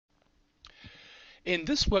In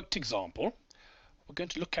this worked example, we're going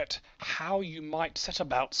to look at how you might set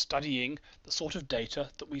about studying the sort of data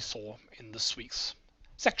that we saw in this week's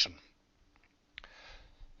section.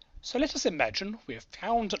 So let us imagine we have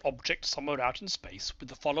found an object somewhere out in space with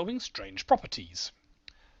the following strange properties.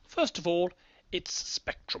 First of all, its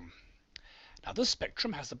spectrum. Now this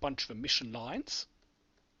spectrum has a bunch of emission lines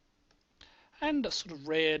and a sort of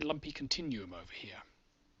red lumpy continuum over here.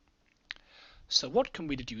 So what can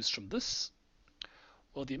we deduce from this?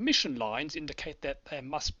 Well, the emission lines indicate that there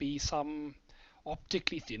must be some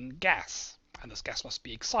optically thin gas, and this gas must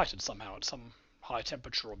be excited somehow at some high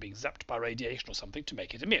temperature or being zapped by radiation or something to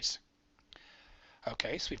make it emit.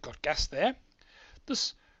 Okay, so we've got gas there.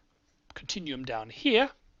 This continuum down here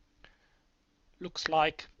looks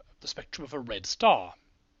like the spectrum of a red star.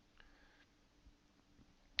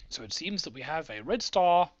 So it seems that we have a red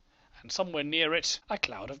star and somewhere near it a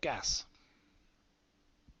cloud of gas.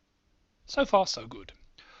 So far, so good.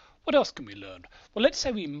 What else can we learn? Well, let's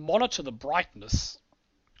say we monitor the brightness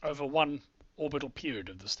over one orbital period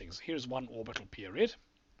of this thing. So here's one orbital period,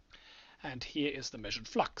 and here is the measured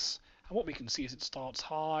flux. And what we can see is it starts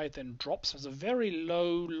high, then drops, has a very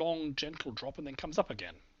low, long, gentle drop, and then comes up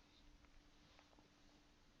again.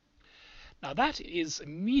 Now that is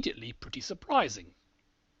immediately pretty surprising.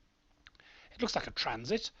 It looks like a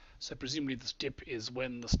transit, so presumably this dip is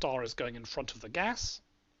when the star is going in front of the gas.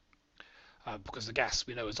 Because the gas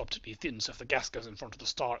we know is optically thin, so if the gas goes in front of the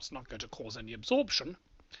star, it's not going to cause any absorption.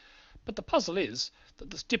 But the puzzle is that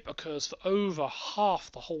this dip occurs for over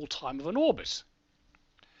half the whole time of an orbit.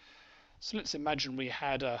 So let's imagine we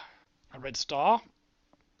had a red star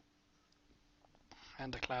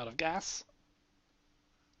and a cloud of gas.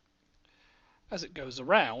 As it goes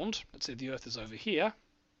around, let's say the Earth is over here,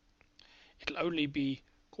 it'll only be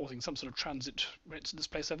causing some sort of transit when it's in this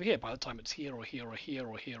place over here. By the time it's here or here or here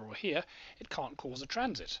or here or here, it can't cause a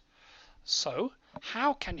transit. So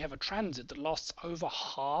how can you have a transit that lasts over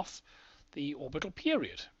half the orbital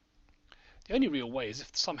period? The only real way is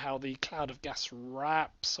if somehow the cloud of gas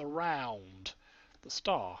wraps around the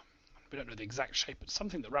star. We don't know the exact shape, but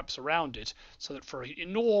something that wraps around it so that for an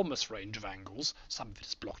enormous range of angles, some of it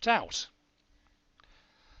is blocked out.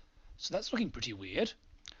 So that's looking pretty weird.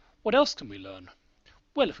 What else can we learn?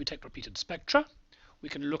 Well, if we take repeated spectra, we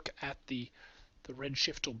can look at the red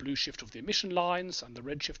shift or blue shift of the emission lines and the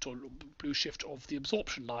red shift or blue shift of the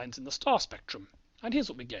absorption lines in the star spectrum. And here's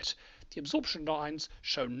what we get. The absorption lines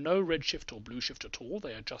show no red shift or blue shift at all.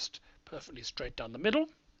 They are just perfectly straight down the middle.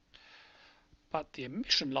 But the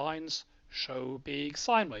emission lines show a big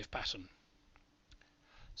sine wave pattern.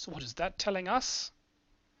 So what is that telling us?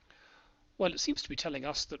 Well, it seems to be telling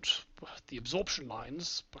us that the absorption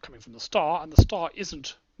lines are coming from the star, and the star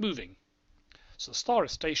isn't moving. So the star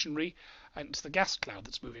is stationary, and it's the gas cloud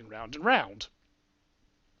that's moving round and round.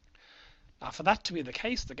 Now, for that to be the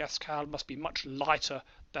case, the gas cloud must be much lighter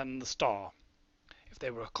than the star. If they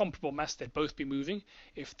were a comparable mass, they'd both be moving.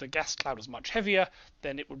 If the gas cloud was much heavier,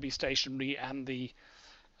 then it would be stationary, and the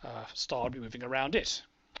star would be moving around it.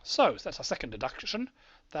 So that's our second deduction,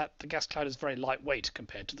 that the gas cloud is very lightweight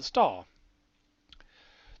compared to the star.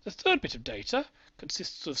 The third bit of data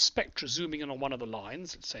consists of spectra zooming in on one of the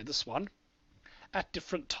lines, let's say this one, at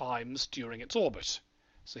different times during its orbit.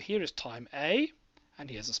 So here is time A, and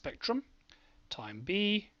here's a spectrum, time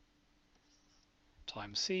B,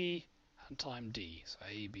 time C, and time D. So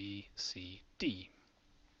A, B, C, D.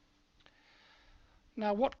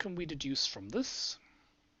 Now what can we deduce from this?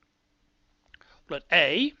 Well, at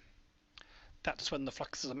A, that's when the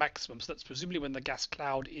flux is a maximum, so that's presumably when the gas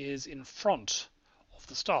cloud is in front of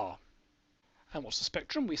the star. And what's the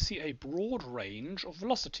spectrum? We see a broad range of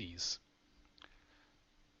velocities.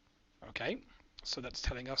 Okay, so that's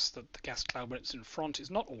telling us that the gas cloud when it's in front is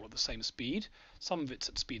not all at the same speed. Some of it's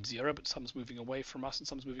at speed 0, but some's moving away from us and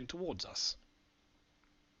some's moving towards us.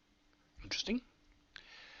 Interesting.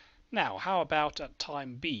 Now, how about at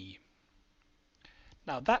time B?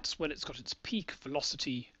 Now that's when it's got its peak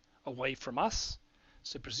velocity away from us.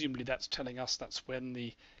 So presumably that's telling us that's when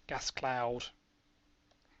the gas cloud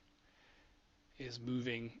is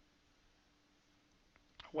moving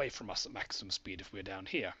away from us at maximum speed if we're down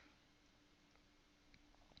here.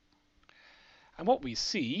 And what we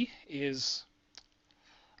see is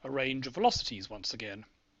a range of velocities once again,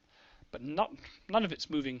 but none of it's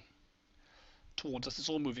moving towards us, it's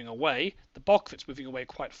all moving away. The bulk of it's moving away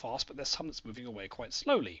quite fast, but there's some that's moving away quite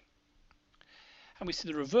slowly. And we see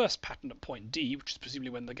the reverse pattern at point D, which is presumably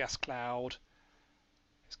when the gas cloud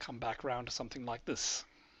has come back around to something like this.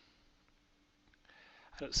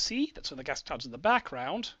 And at C, that's when the gas cloud's in the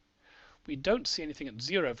background, we don't see anything at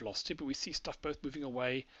 0 velocity, but we see stuff both moving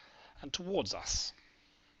away and towards us.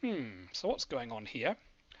 So what's going on here?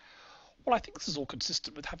 Well, I think this is all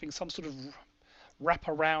consistent with having some sort of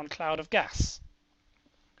wrap-around cloud of gas.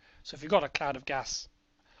 So if you've got a cloud of gas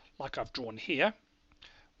like I've drawn here,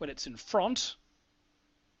 when it's in front,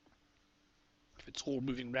 if it's all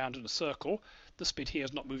moving round in a circle, this bit here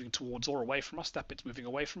is not moving towards or away from us, that bit's moving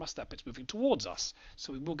away from us, that bit's moving towards us.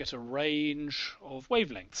 So we will get a range of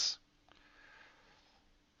wavelengths.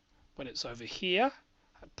 When it's over here,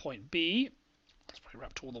 at point B, it's probably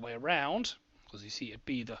wrapped all the way around, because you see at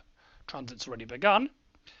B the transit's already begun.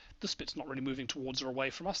 This bit's not really moving towards or away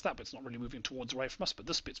from us, that bit's not really moving towards or away from us, but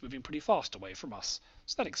this bit's moving pretty fast away from us.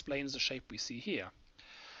 So that explains the shape we see here.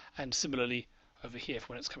 And similarly over here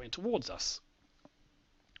when it's coming towards us.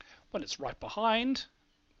 When it's right behind,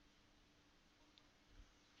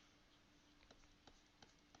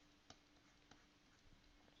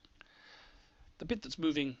 the bit that's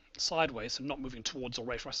moving sideways and not moving towards or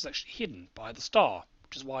away from us is actually hidden by the star,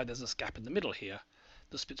 which is why there's this gap in the middle here.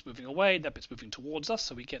 This bit's moving away, that bit's moving towards us,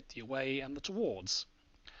 so we get the away and the towards.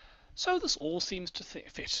 So this all seems to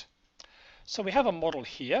fit. So we have a model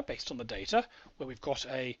here based on the data where we've got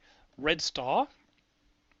a red star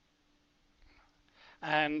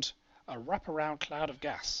and a wraparound cloud of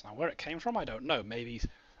gas. Now where it came from, I don't know. Maybe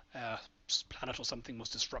a planet or something was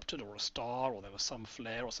disrupted, or a star, or there was some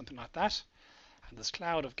flare or something like that. And this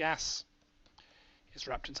cloud of gas is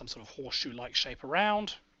wrapped in some sort of horseshoe-like shape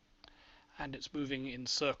around, and it's moving in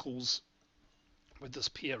circles with this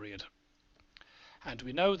period. And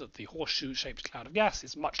we know that the horseshoe-shaped cloud of gas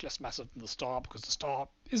is much less massive than the star because the star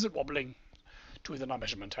isn't wobbling to within our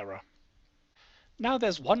measurement error. Now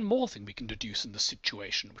there's one more thing we can deduce in this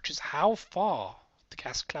situation, which is how far the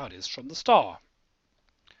gas cloud is from the star.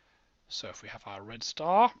 So if we have our red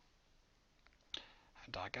star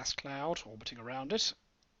and our gas cloud orbiting around it,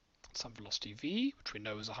 some velocity v, which we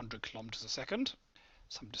know is 100 kilometers a second,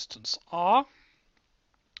 some distance r.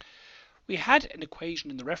 We had an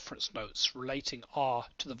equation in the reference notes relating r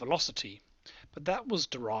to the velocity, but that was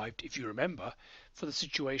derived, if you remember, for the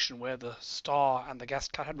situation where the star and the gas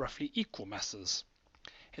cloud had roughly equal masses.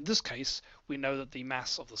 In this case, we know that the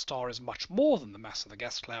mass of the star is much more than the mass of the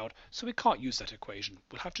gas cloud, so we can't use that equation.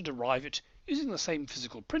 We'll have to derive it using the same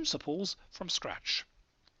physical principles from scratch.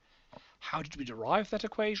 How did we derive that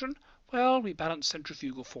equation? Well, we balanced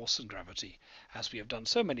centrifugal force and gravity, as we have done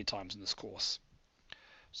so many times in this course.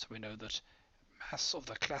 So we know that mass of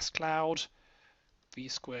the gas cloud, v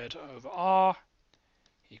squared over r,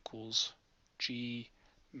 equals g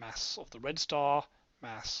mass of the red star,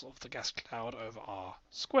 mass of the gas cloud over r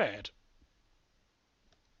squared.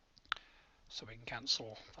 So we can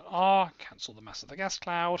cancel that r, cancel the mass of the gas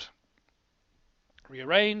cloud.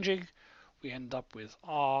 Rearranging, we end up with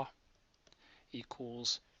r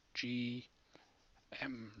equals g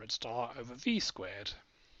m red star over v squared.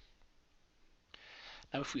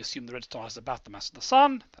 Now if we assume the red star is about the mass of the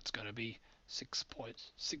Sun, that's going to be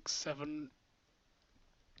 6.67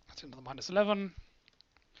 10 to the minus 11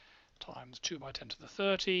 times 2 by 10 to the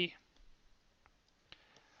 30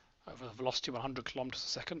 over the velocity 100 kilometers a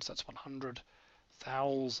second, so that's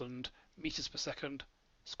 100,000 meters per second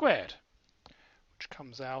squared, which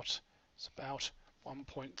comes out as about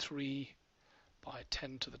 1.3 by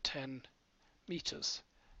 10 to the 10 meters.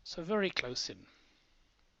 So very close in.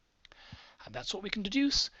 And that's what we can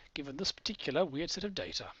deduce given this particular weird set of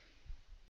data.